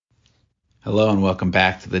Hello and welcome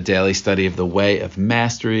back to the daily study of the Way of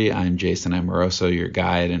Mastery. I'm Jason Amoroso, your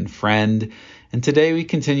guide and friend. And today we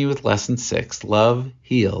continue with Lesson 6, Love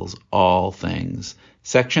Heals All Things.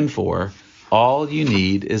 Section 4, All You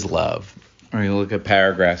Need is Love. We're going to look at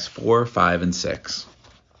paragraphs 4, 5, and 6,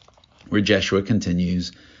 where Jeshua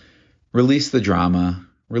continues, release the drama,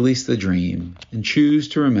 release the dream, and choose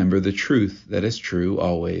to remember the truth that is true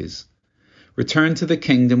always. Return to the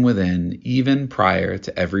kingdom within, even prior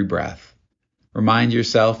to every breath. Remind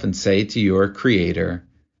yourself and say to your Creator,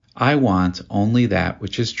 I want only that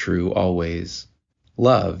which is true always.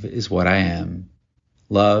 Love is what I am.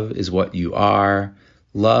 Love is what you are.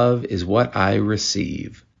 Love is what I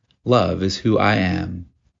receive. Love is who I am.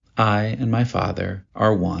 I and my Father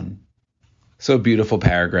are one. So beautiful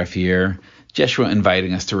paragraph here. Jeshua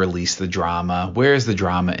inviting us to release the drama. Where is the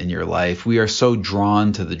drama in your life? We are so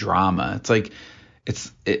drawn to the drama.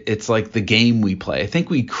 It's like the game we play. I think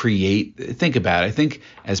we think about it. I think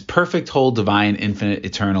as perfect, whole, divine, infinite,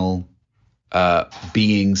 eternal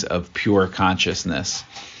beings of pure consciousness,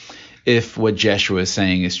 if what Jeshua is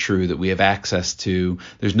saying is true, that we have access to,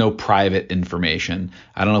 there's no private information.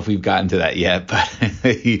 I don't know if we've gotten to that yet, but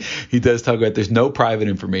he does talk about there's no private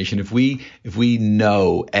information. If we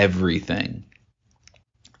know everything,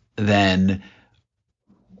 then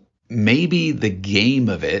maybe the game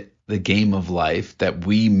of life that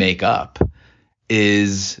we make up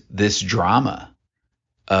is this drama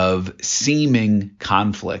of seeming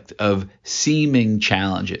conflict, of seeming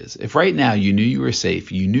challenges. If right now you knew you were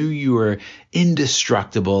safe, you knew you were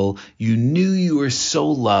indestructible, you knew you were so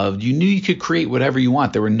loved, you knew you could create whatever you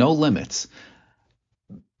want, there were no limits.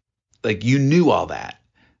 Like you knew all that.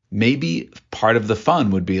 Maybe part of the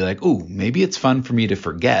fun would be like, ooh, maybe it's fun for me to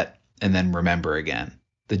forget and then remember again.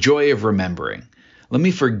 The joy of remembering. Let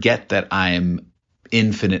me forget that I am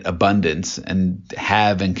infinite abundance and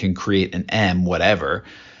have and can create and am whatever.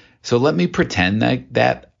 So let me pretend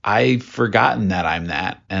that I've forgotten that I'm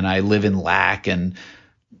that, and I live in lack, and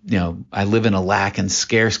I live in a lack and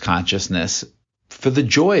scarce consciousness for the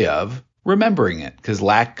joy of remembering it, because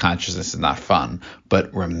lack consciousness is not fun,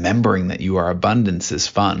 but remembering that you are abundance is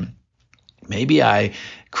fun. Maybe I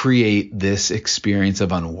create this experience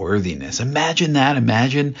of unworthiness. Imagine that.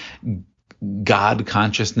 Imagine God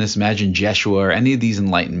consciousness. Imagine Jeshua or any of these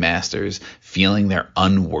enlightened masters feeling they're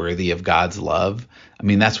unworthy of God's love. I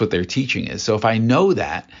mean, that's what their teaching is. So if I know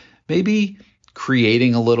that, maybe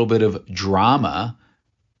creating a little bit of drama,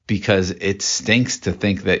 because it stinks to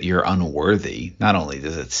think that you're unworthy. Not only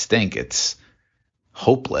does it stink, it's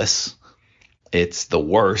hopeless. It's the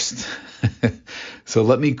worst. So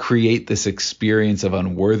let me create this experience of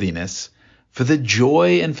unworthiness for the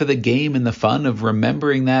joy and for the game and the fun of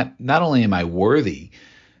remembering that not only am I worthy,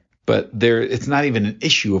 but it's not even an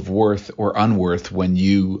issue of worth or unworth when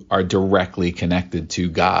you are directly connected to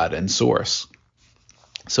God and Source.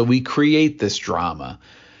 So we create this drama.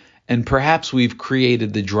 And perhaps we've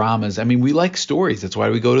created the dramas. I mean, we like stories. That's why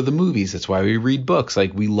we go to the movies. That's why we read books.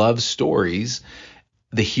 Like, we love stories,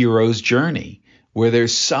 the hero's journey, where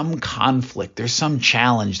there's some conflict, there's some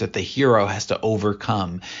challenge that the hero has to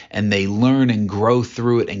overcome, and they learn and grow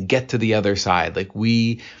through it and get to the other side. Like,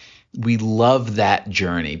 we love that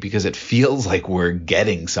journey because it feels like we're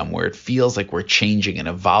getting somewhere. It feels like we're changing and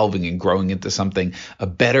evolving and growing into something, a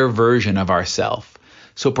better version of ourselves.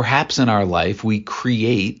 So perhaps in our life, we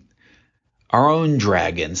create our own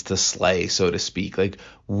dragons to slay, so to speak. Like,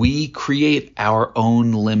 we create our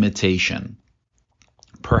own limitation,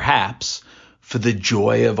 perhaps for the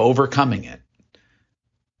joy of overcoming it.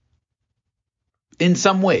 In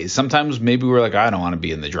some ways, sometimes maybe we're like, I don't want to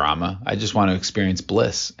be in the drama. I just want to experience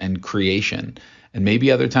bliss and creation. And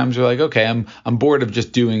maybe other times we're like, okay, I'm bored of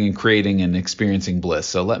just doing and creating and experiencing bliss.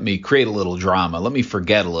 So let me create a little drama. Let me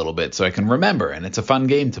forget a little bit so I can remember. And it's a fun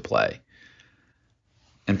game to play.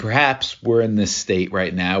 And perhaps we're in this state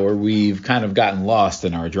right now where we've kind of gotten lost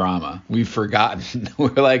in our drama. We've forgotten. We're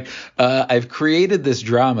like, I've created this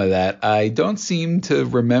drama that I don't seem to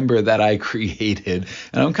remember that I created.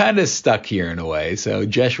 And I'm kind of stuck here in a way. So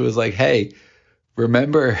Jeshua's like, hey,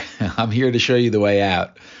 remember, I'm here to show you the way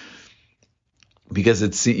out. Because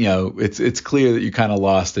it's clear that you're kind of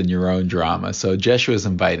lost in your own drama. So Jeshua's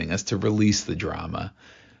inviting us to release the drama.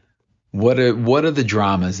 What are the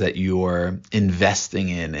dramas that you're investing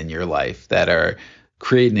in your life that are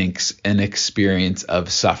creating an experience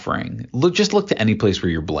of suffering? Just look to any place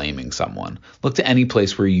where you're blaming someone. Look to any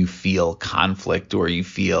place where you feel conflict, or you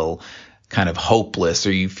feel kind of hopeless,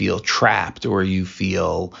 or you feel trapped, or you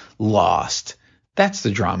feel lost. That's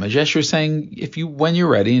the drama. Jeshua's saying, when you're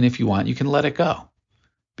ready and if you want, you can let it go.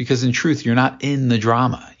 Because in truth, you're not in the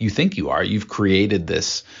drama. You think you are. You've created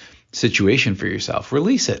this situation for yourself.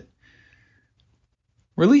 Release it.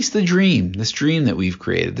 Release the dream, this dream that we've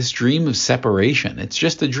created, this dream of separation. It's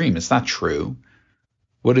just a dream. It's not true.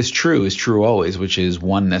 What is true always, which is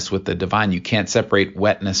oneness with the divine. You can't separate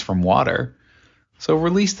wetness from water. So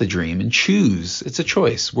release the dream and choose. It's a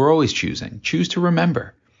choice. We're always choosing. Choose to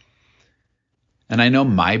remember. And I know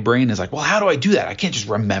my brain is like, well, how do I do that? I can't just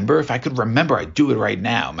remember. If I could remember, I'd do it right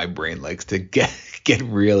now. My brain likes to get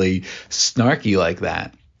really snarky like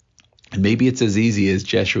that. And maybe it's as easy as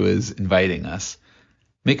Jeshua's inviting us.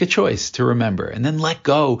 Make a choice to remember and then let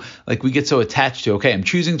go. Like we get so attached to, okay, I'm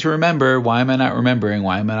choosing to remember. Why am I not remembering?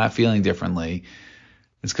 Why am I not feeling differently?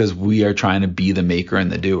 It's because we are trying to be the maker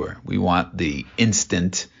and the doer. We want the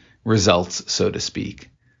instant results, so to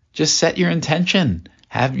speak. Just set your intention.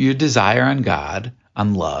 Have your desire on God,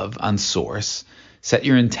 on love, on source. Set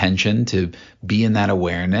your intention to be in that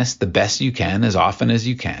awareness the best you can, as often as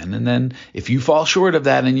you can. And then if you fall short of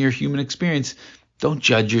that in your human experience, don't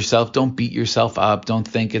judge yourself. Don't beat yourself up. Don't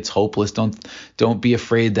think it's hopeless. Don't be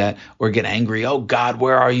afraid that, or get angry. Oh God,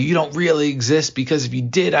 where are you? You don't really exist, because if you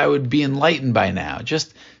did, I would be enlightened by now.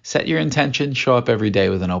 Just set your intention, show up every day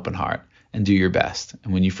with an open heart, and do your best.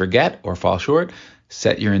 And when you forget or fall short,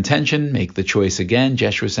 set your intention, make the choice again.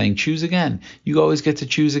 Jeshua was saying, choose again. You always get to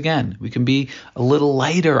choose again. We can be a little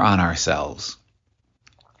lighter on ourselves.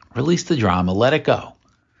 Release the drama. Let it go.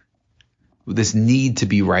 This need to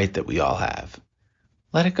be right that we all have.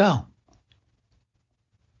 Let it go.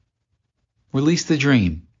 Release the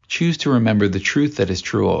dream. Choose to remember the truth that is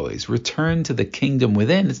true always. Return to the kingdom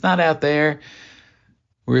within. It's not out there.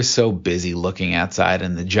 We're so busy looking outside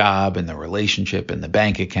in the job, in the relationship, in the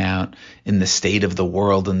bank account, in the state of the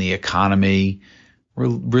world, in the economy.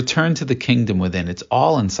 Return to the kingdom within. It's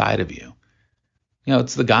all inside of you. You know,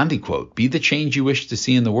 it's the Gandhi quote, be the change you wish to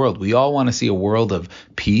see in the world. We all want to see a world of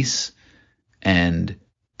peace and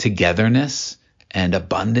togetherness and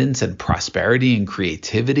abundance and prosperity and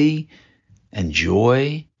creativity and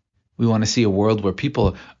joy. We want to see a world where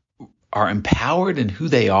people are empowered in who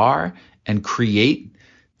they are and create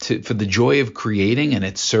for the joy of creating, and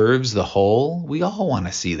it serves the whole. We all want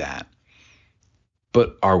to see that.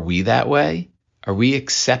 But are we that way? Are we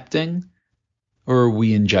accepting, or are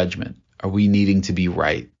we in judgment? Are we needing to be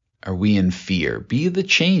right? Are we in fear? Be the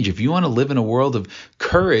change. If you want to live in a world of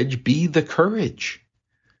courage, be the courage.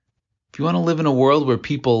 If you want to live in a world where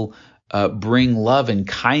people bring love and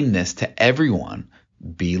kindness to everyone,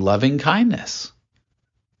 be loving kindness.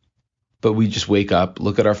 But we just wake up,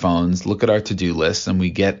 look at our phones, look at our to-do lists, and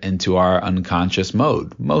we get into our unconscious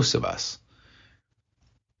mode, most of us.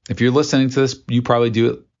 If you're listening to this, you probably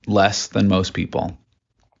do it less than most people.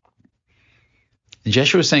 And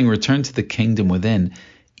Jeshua is saying, return to the kingdom within,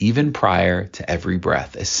 even prior to every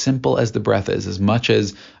breath, as simple as the breath is, as much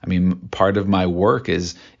as, part of my work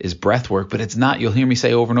is breath work, but it's not, you'll hear me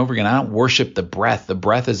say over and over again, I don't worship the breath. The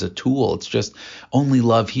breath is a tool. It's just only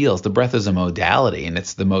love heals. The breath is a modality, and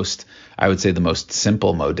it's the most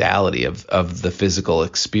simple modality of the physical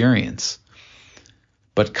experience.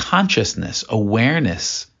 But consciousness,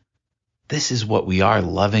 awareness, this is what we are,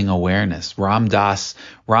 loving awareness. Ram Dass,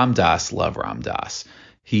 love Ram Dass.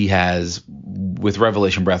 He has, with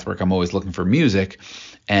Revelation Breathwork, I'm always looking for music,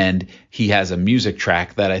 and he has a music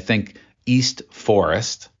track that I think East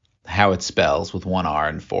Forest, how it spells with one R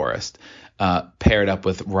in forest, paired up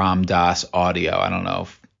with Ram Dass audio. I don't know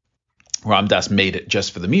if Ram Dass made it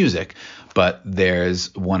just for the music, but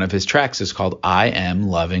there's one of his tracks is called I Am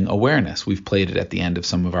Loving Awareness. We've played it at the end of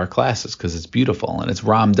some of our classes because it's beautiful, and it's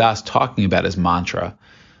Ram Dass talking about his mantra,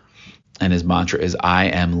 and his mantra is I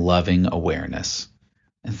am loving awareness.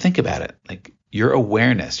 And think about it, like your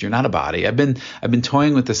awareness, you're not a body. I've been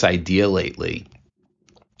toying with this idea lately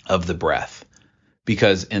of the breath,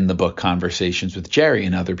 because in the book Conversations with Jerry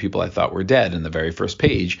and Other People I Thought Were Dead, in the very first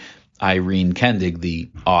page, Irene Kendig,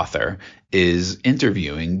 the author, is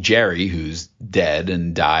interviewing Jerry, who's dead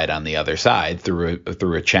and died on the other side through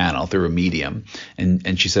a channel, through a medium.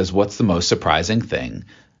 And she says, what's the most surprising thing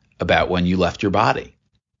about when you left your body?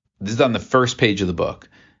 This is on the first page of the book.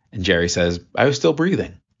 And Jerry says, I was still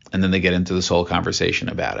breathing. And then they get into this whole conversation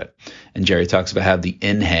about it. And Jerry talks about how the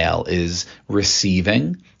inhale is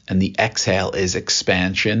receiving and the exhale is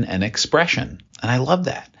expansion and expression. And I love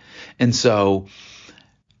that. And so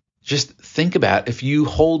just think about, if you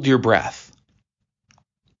hold your breath,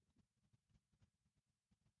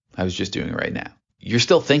 I was just doing it right now. You're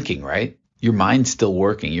still thinking, right? Your mind's still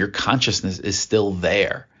working. Your consciousness is still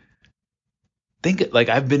there. Think, like,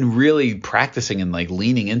 I've been really practicing and like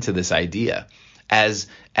leaning into this idea as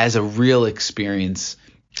a real experience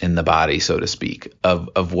in the body, so to speak,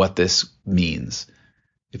 of what this means.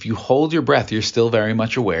 If you hold your breath, you're still very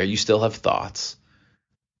much aware. You still have thoughts.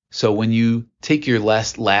 So when you take your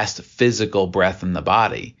last physical breath in the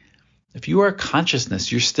body, if you are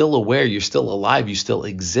consciousness, you're still aware, you're still alive, you still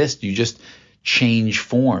exist. You just change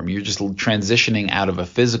form. You're just transitioning out of a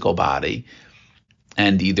physical body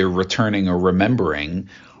and either returning or remembering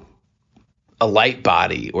a light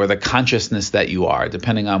body or the consciousness that you are,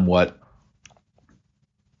 depending on what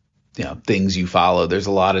things you follow. There's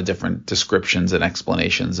a lot of different descriptions and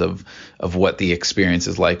explanations of what the experience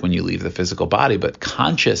is like when you leave the physical body, but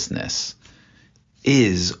consciousness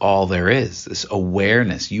is all there is. This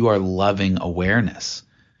awareness, you are loving awareness.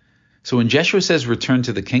 So when Jeshua says return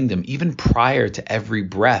to the kingdom, even prior to every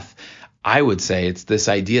breath, I would say it's this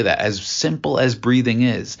idea that as simple as breathing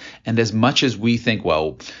is, and as much as we think,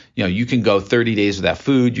 well, you can go 30 days without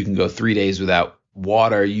food, you can go 3 days without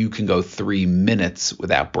water, you can go 3 minutes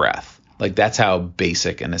without breath. Like that's how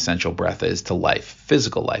basic and essential breath is to life,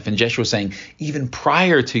 physical life. And Jeshua is saying, even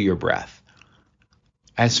prior to your breath,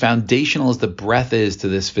 as foundational as the breath is to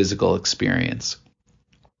this physical experience,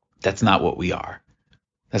 that's not what we are.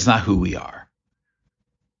 That's not who we are.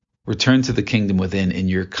 Return to the kingdom within in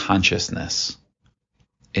your consciousness,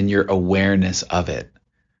 in your awareness of it,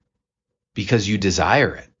 because you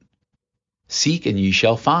desire it. Seek and ye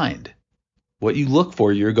shall find. What you look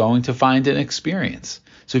for, you're going to find and experience.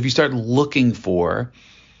 So if you start looking for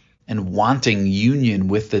and wanting union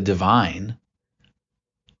with the divine,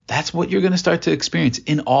 that's what you're going to start to experience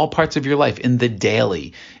in all parts of your life, in the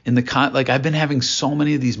daily, in the like I've been having so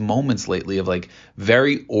many of these moments lately of like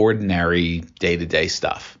very ordinary day-to-day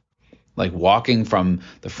stuff. Like walking from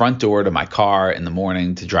the front door to my car in the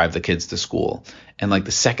morning to drive the kids to school. And like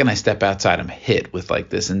the second I step outside, I'm hit with like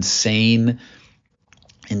this insane,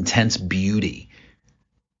 intense beauty.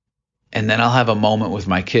 And then I'll have a moment with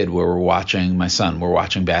my kid where we're watching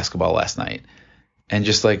basketball last night. And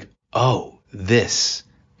just like, oh, this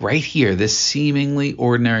right here, this seemingly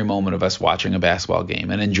ordinary moment of us watching a basketball game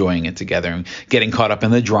and enjoying it together and getting caught up in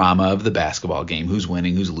the drama of the basketball game, who's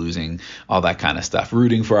winning, who's losing, all that kind of stuff,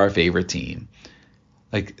 rooting for our favorite team.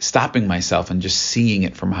 Like stopping myself and just seeing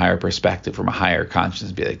it from a higher perspective, from a higher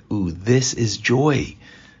consciousness, be like, ooh, this is joy.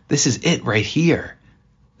 This is it right here.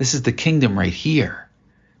 This is the kingdom right here.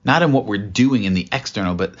 Not in what we're doing in the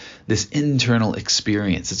external, but this internal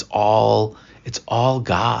experience. It's all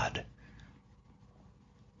God.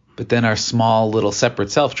 But then our small little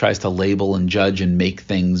separate self tries to label and judge and make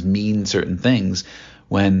things mean certain things,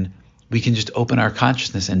 when we can just open our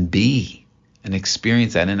consciousness and be and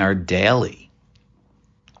experience that in our daily.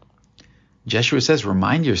 Jeshua says,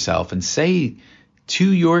 remind yourself and say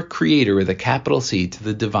to your creator with a capital C, to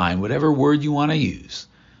the divine, whatever word you want to use,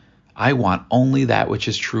 I want only that which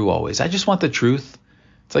is true always. I just want the truth.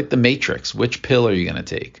 It's like the Matrix. Which pill are you going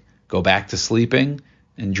to take? Go back to sleeping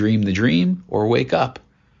and dream the dream, or wake up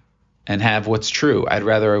and have what's true? I'd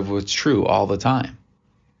rather have what's true all the time.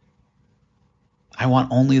 I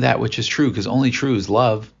want only that which is true, because only true is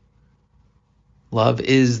love. Love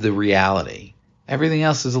is the reality. Everything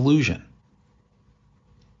else is illusion.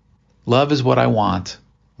 Love is what I want.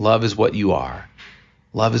 Love is what you are.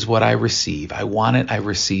 Love is what I receive. I want it, I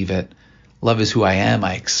receive it. Love is who I am,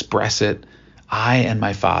 I express it. I and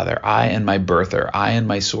my Father, I and my birther, I and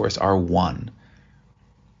my source are one.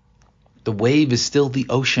 The wave is still the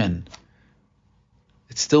ocean.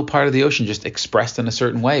 It's still part of the ocean, just expressed in a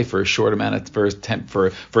certain way for a short amount of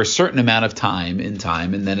for a certain amount of time, and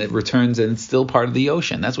then it returns and it's still part of the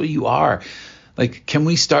ocean. That's what you are. Like, can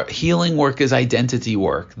we start? Healing work is identity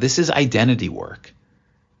work. This is identity work.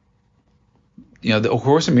 The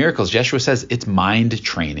Course in Miracles, Jeshua says it's mind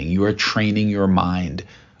training. You are training your mind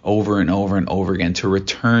over and over and over again to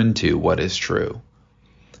return to what is true,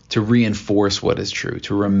 to reinforce what is true,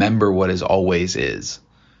 to remember what is always is.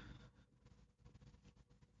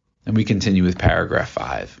 And we continue with paragraph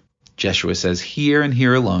 5. Jeshua says, here and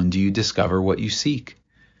here alone do you discover what you seek.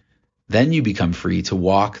 Then you become free to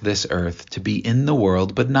walk this earth, to be in the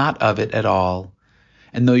world, but not of it at all.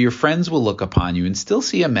 And though your friends will look upon you and still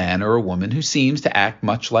see a man or a woman who seems to act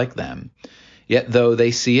much like them, yet though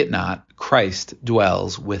they see it not, Christ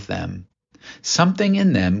dwells with them. Something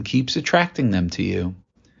in them keeps attracting them to you.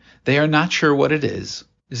 They are not sure what it is.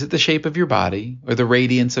 Is it the shape of your body or the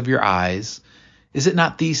radiance of your eyes? Is it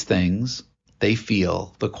not these things? They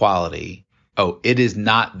feel the quality. Oh, it is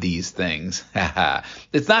not these things.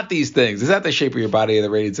 It's not these things. Is that the shape of your body or the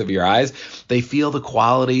radiance of your eyes? They feel the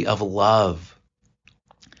quality of love.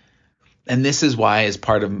 And this is why, as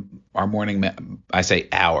part of our morning,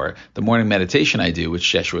 the morning meditation I do, which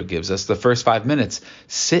Jeshua gives us, the first 5 minutes,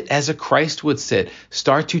 sit as a Christ would sit.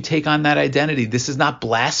 Start to take on that identity. This is not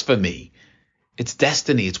blasphemy. It's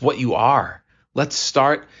destiny. It's what you are. Let's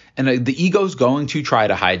start. And the ego's going to try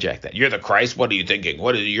to hijack that. You're the Christ. What are you thinking?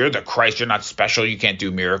 You're the Christ. You're not special. You can't do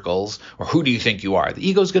miracles. Or who do you think you are? The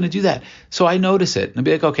ego's going to do that. So I notice it and I'll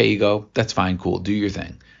be like, okay, ego, that's fine. Cool. Do your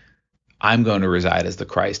thing. I'm going to reside as the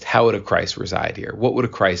Christ. How would a Christ reside here? What would a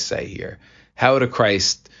Christ say here? How would a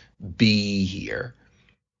Christ be here?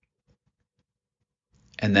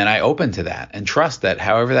 And then I open to that and trust that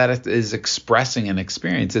however that is expressing an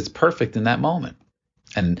experience, it's perfect in that moment.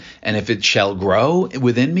 And if it shall grow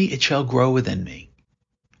within me, it shall grow within me.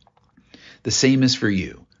 The same is for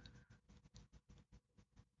you.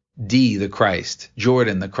 D, the Christ.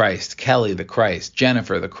 Jordan, the Christ. Kelly, the Christ.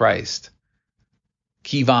 Jennifer, the Christ.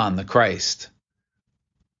 Kevon, the Christ.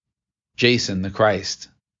 Jason, the Christ.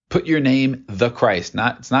 Put your name, the Christ.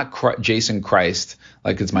 It's not Jason Christ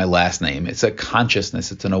like it's my last name. It's a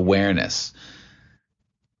consciousness. It's an awareness.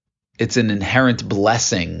 It's an inherent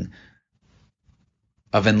blessing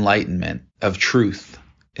of enlightenment, of truth.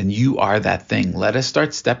 And you are that thing. Let us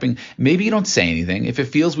start stepping. Maybe you don't say anything. If it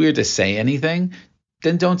feels weird to say anything,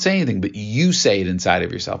 then don't say anything. But you say it inside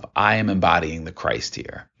of yourself. I am embodying the Christ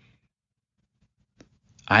here.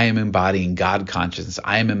 I am embodying God consciousness.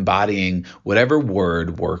 I am embodying whatever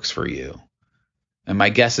word works for you. And my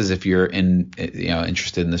guess is if you're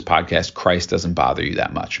interested in this podcast, Christ doesn't bother you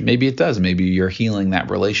that much. Maybe it does. Maybe you're healing that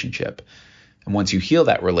relationship. And once you heal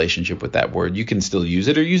that relationship with that word, you can still use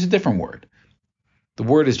it or use a different word. The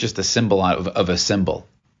word is just a symbol of a symbol.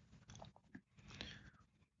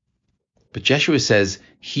 But Jeshua says,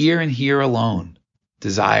 here and here alone,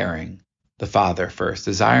 desiring the Father first,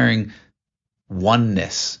 desiring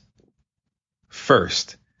oneness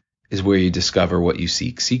first is where you discover what you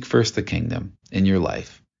seek. Seek first the kingdom in your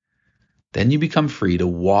life. Then you become free to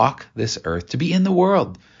walk this earth, to be in the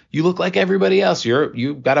world. You look like everybody else.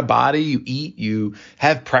 You've got a body, you eat, you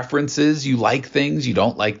have preferences, you like things, you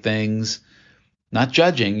don't like things. Not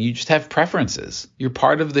judging, you just have preferences. You're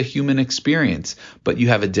part of the human experience, but you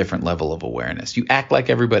have a different level of awareness. You act like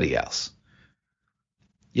everybody else.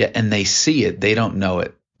 Yeah, and they see it, they don't know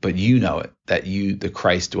it. But you know it, that the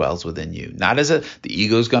Christ dwells within you. Not the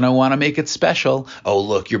ego's going to want to make it special. Oh,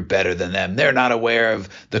 look, you're better than them. They're not aware of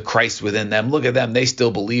the Christ within them. Look at them. They still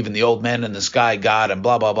believe in the old man in the sky, God, and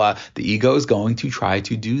blah, blah, blah. The ego is going to try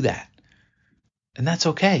to do that. And that's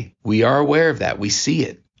okay. We are aware of that. We see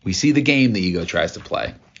it. We see the game the ego tries to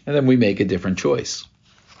play. And then we make a different choice.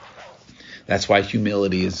 That's why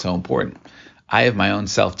humility is so important. I have my own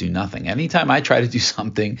self do nothing. Anytime I try to do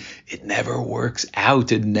something, it never works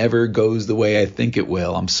out. It never goes the way I think it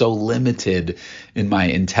will. I'm so limited in my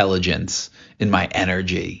intelligence, in my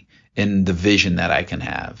energy, in the vision that I can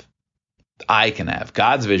have.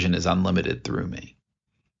 God's vision is unlimited through me.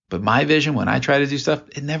 But my vision, when I try to do stuff,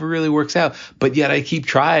 it never really works out. But yet I keep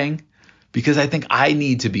trying because I think I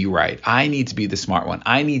need to be right. I need to be the smart one.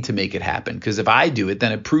 I need to make it happen. Because if I do it,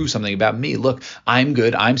 then it proves something about me. Look, I'm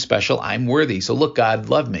good. I'm special. I'm worthy. So look, God,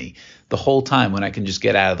 love me. The whole time when I can just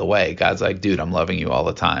get out of the way, God's like, dude, I'm loving you all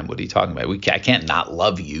the time. What are you talking about? I can't not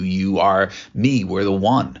love you. You are me. We're the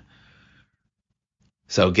one.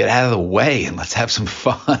 So get out of the way and let's have some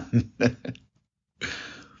fun.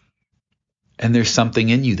 And there's something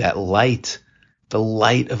in you, that light. The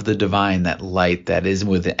light of the divine, that light that is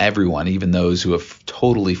with everyone, even those who have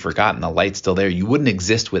totally forgotten, the light's still there. You wouldn't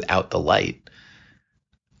exist without the light.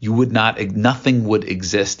 Nothing would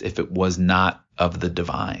exist if it was not of the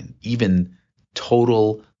divine. Even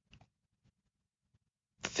total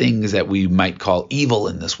things that we might call evil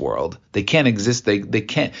in this world, they can't exist.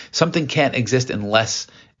 Something can't exist unless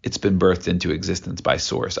it's been birthed into existence by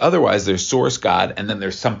source. Otherwise, there's source God, and then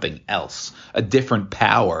there's something else, a different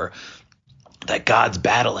power that God's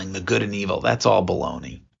battling the good and evil. That's all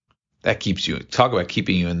baloney. That talk about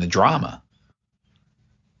keeping you in the drama.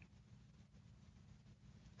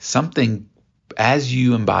 Something, as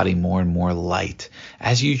you embody more and more light,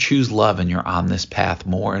 as you choose love and you're on this path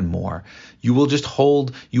more and more, you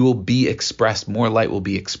will be expressed, more light will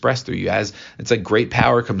be expressed through you. As it's like great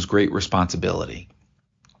power comes great responsibility.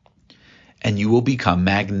 And you will become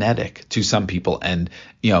magnetic to some people and,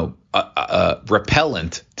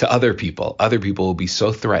 repellent to other people. Other people will be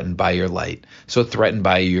so threatened by your light, so threatened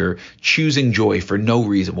by your choosing joy for no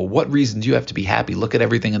reason. Well, what reason do you have to be happy? Look at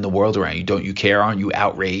everything in the world around you. Don't you care? Aren't you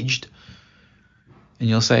outraged? And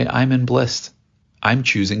you'll say, I'm in bliss. I'm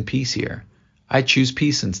choosing peace here. I choose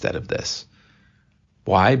peace instead of this.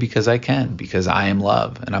 Why? Because I can. Because I am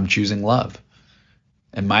love and I'm choosing love.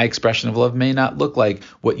 And my expression of love may not look like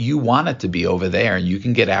what you want it to be over there. And you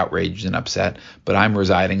can get outraged and upset, but I'm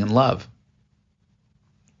residing in love.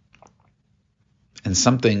 And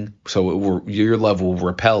your love will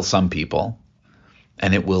repel some people.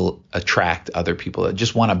 and it will attract other people that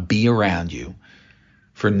just want to be around you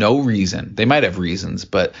for no reason. They might have reasons,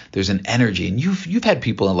 but there's an energy, and you've had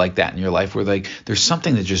people like that in your life where like there's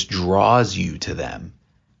something that just draws you to them.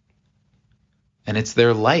 And it's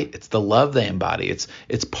their light. It's the love they embody.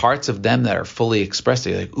 It's parts of them that are fully expressed.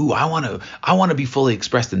 They're like, ooh, I want to be fully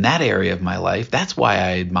expressed in that area of my life. That's why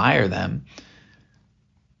I admire them.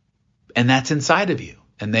 And that's inside of you.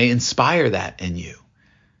 And they inspire that in you.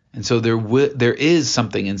 And so there is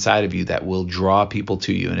something inside of you that will draw people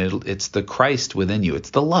to you. And it's the Christ within you. It's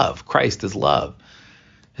the love. Christ is love.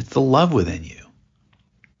 It's the love within you.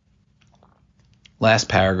 Last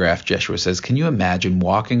paragraph, Jeshua says, can you imagine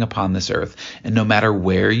walking upon this earth and no matter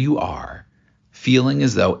where you are, feeling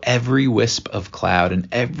as though every wisp of cloud and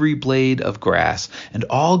every blade of grass and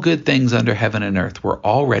all good things under heaven and earth were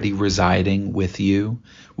already residing with you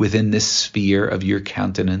within this sphere of your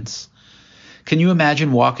countenance? Can you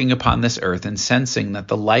imagine walking upon this earth and sensing that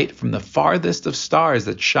the light from the farthest of stars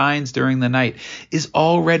that shines during the night is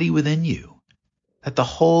already within you, that the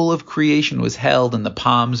whole of creation was held in the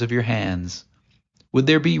palms of your hands? Would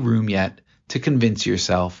there be room yet to convince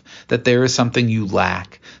yourself that there is something you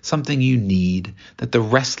lack, something you need, that the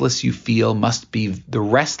restlessness you feel must be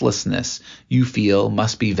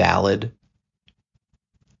valid?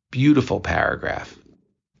 Beautiful paragraph.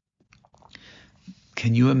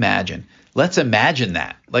 Can you imagine? Let's imagine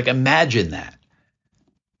that. Like, imagine that.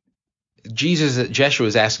 Jeshua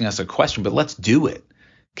is asking us a question, but let's do it.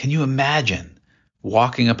 Can you imagine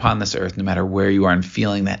walking upon this earth, no matter where you are, and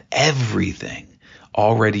feeling that everything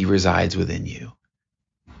already resides within you?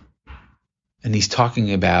 And he's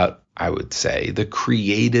talking about, I would say, the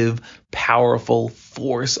creative, powerful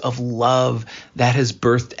force of love that has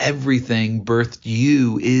birthed everything, birthed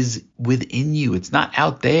you, is within you. It's not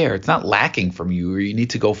out there. It's not lacking from you, or you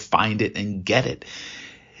need to go find it and get it.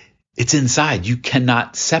 It's inside. You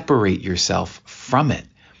cannot separate yourself from it.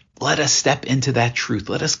 Let us step into that truth.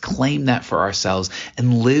 Let us claim that for ourselves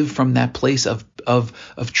and live from that place of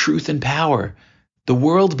truth and power. The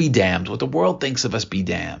world be damned. What the world thinks of us be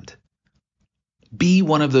damned. Be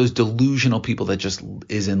one of those delusional people that just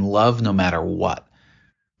is in love no matter what.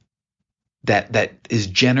 That is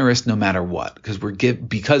generous no matter what,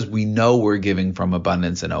 because we know we're giving from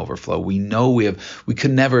abundance and overflow. We know we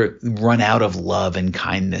could never run out of love and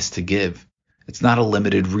kindness to give. It's not a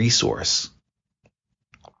limited resource.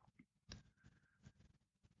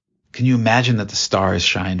 Can you imagine that the stars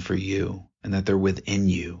shine for you and that they're within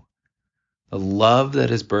you? The love that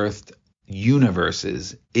has birthed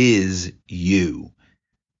universes is you.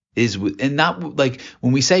 And not like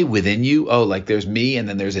when we say within you, oh, like there's me and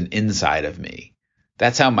then there's an inside of me.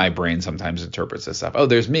 That's how my brain sometimes interprets this stuff. Oh,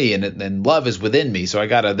 there's me and then love is within me, so I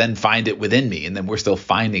got to then find it within me, and then we're still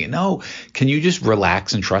finding it. No, can you just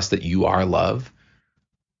relax and trust that you are love?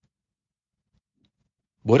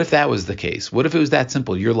 What if that was the case? What if it was that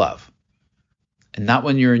simple? You're love. And not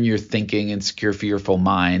when you're in your thinking, insecure, fearful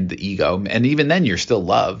mind, the ego. And even then, you're still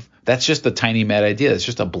love. That's just a tiny mad idea. It's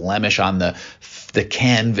just a blemish on the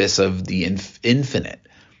canvas of the infinite.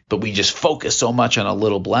 But we just focus so much on a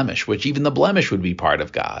little blemish, which even the blemish would be part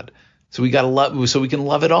of God. So we got to love, so we can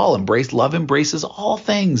love it all. Love embraces all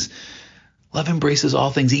things. Love embraces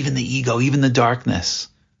all things, even the ego, even the darkness.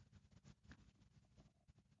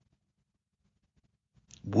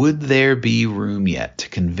 Would there be room yet to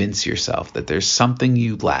convince yourself that there's something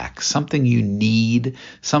you lack, something you need,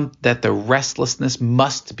 that the restlessness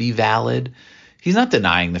must be valid? He's not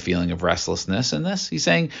denying the feeling of restlessness in this. He's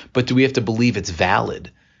saying, but do we have to believe it's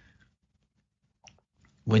valid?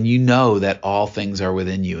 When you know that all things are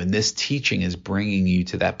within you, and this teaching is bringing you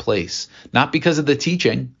to that place, not because of the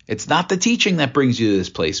teaching. It's not the teaching that brings you to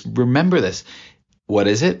this place. Remember this. What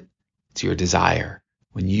is it? It's your desire.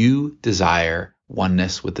 When you desire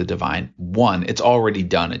oneness with the divine, it's already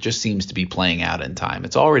done. It just seems to be playing out in time.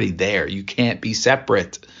 It's already there. You can't be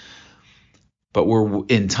separate. But we're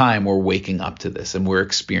waking up to this, and we're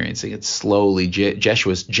experiencing it slowly.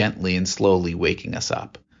 Jeshua's gently and slowly waking us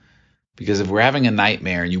up. Because if we're having a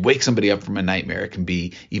nightmare and you wake somebody up from a nightmare, it can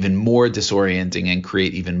be even more disorienting and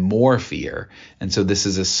create even more fear. And so this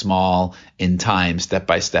is a small, in time,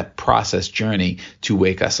 step-by-step process journey to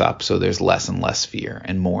wake us up, so there's less and less fear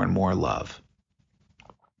and more love.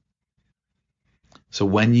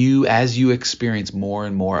 So as you experience more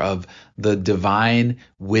and more of the divine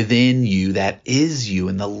within you that is you,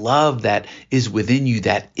 and the love that is within you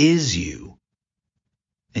that is you,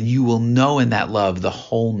 and you will know in that love the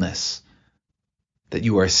wholeness, that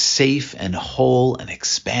you are safe and whole and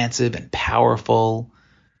expansive and powerful.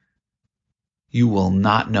 You will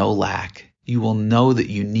not know lack. You will know that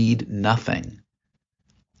you need nothing.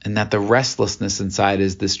 and that the restlessness inside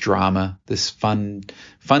is this drama, this fun,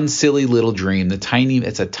 silly little dream.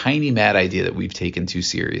 It's a tiny mad idea that we've taken too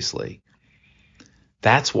seriously.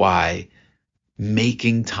 That's why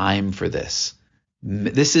making time for this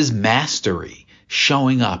is mastery,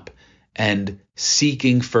 showing up and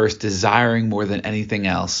seeking first, desiring more than anything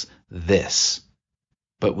else this.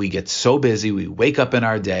 But we get so busy, we wake up in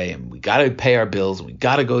our day and we got to pay our bills and we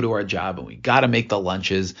got to go to our job and we got to make the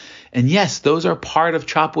lunches. And yes, those are part of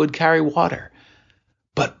chop wood, carry water.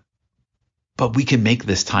 But we can make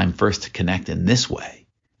this time first to connect in this way.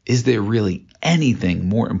 Is there really anything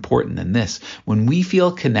more important than this? When we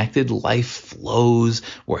feel connected, life flows.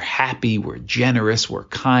 We're happy, we're generous, we're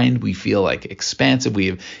kind, we feel like expansive. We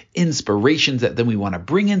have inspirations that then we want to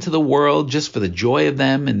bring into the world just for the joy of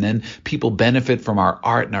them. And then people benefit from our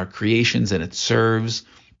art and our creations, and it serves.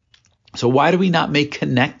 So why do we not make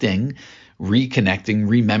connecting, reconnecting,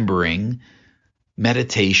 remembering,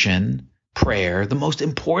 meditation, prayer the most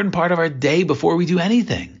important part of our day before we do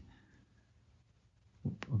anything?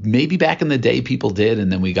 Maybe back in the day people did, and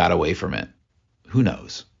then we got away from it. Who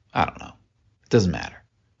knows? I don't know. It doesn't matter.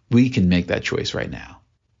 We can make that choice right now.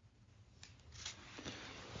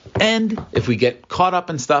 And if we get caught up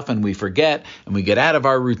in stuff and we forget and we get out of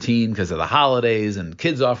our routine because of the holidays and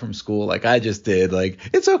kids off from school, like I just did, like,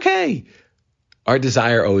 it's okay. Our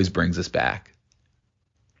desire always brings us back.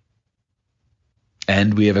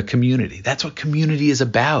 And we have a community. That's what community is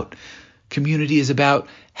about. Community is about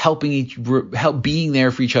being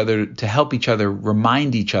there for each other, to help each other,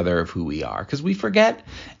 remind each other of who we are, because we forget.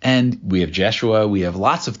 And we have Jeshua, we have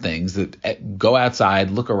lots of things that go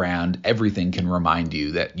outside, look around, everything can remind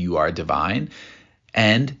you that you are divine.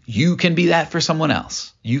 And you can be that for someone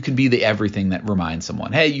else. You can be the everything that reminds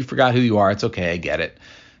someone, hey, you forgot who you are. It's okay. I get it.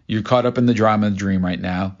 You're caught up in the drama of the dream right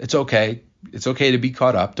now. It's okay. It's okay to be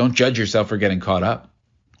caught up. Don't judge yourself for getting caught up.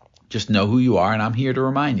 Just know who you are, and I'm here to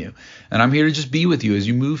remind you. And I'm here to just be with you as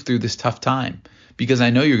you move through this tough time, because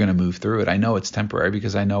I know you're going to move through it. I know it's temporary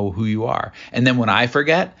because I know who you are. And then when I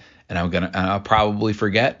forget, and I'll probably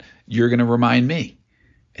forget, you're going to remind me.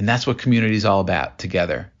 And that's what community is all about,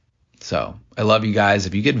 together. So I love you guys.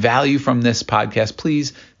 If you get value from this podcast,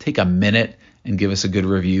 please take a minute and give us a good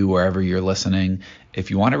review wherever you're listening. If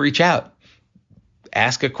you want to reach out,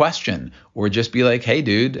 ask a question, or just be like, hey,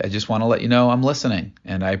 dude, I just want to let you know I'm listening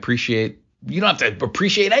and I appreciate. You don't have to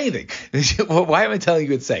appreciate anything. Why am I telling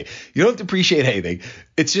you what to say? You don't have to appreciate anything.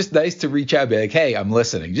 It's just nice to reach out and be like, hey, I'm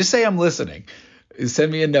listening. Just say I'm listening.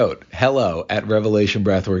 Send me a note.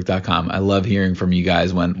 hello@revelationbreathwork.com. I love hearing from you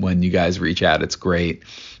guys when you guys reach out. It's great.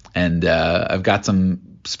 And I've got some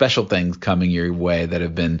special things coming your way that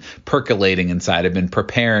have been percolating inside. I've been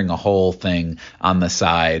preparing a whole thing on the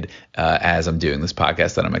side as I'm doing this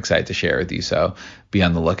podcast that I'm excited to share with you. So be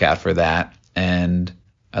on the lookout for that. And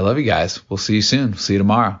I love you guys. We'll see you soon. See you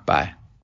tomorrow. Bye.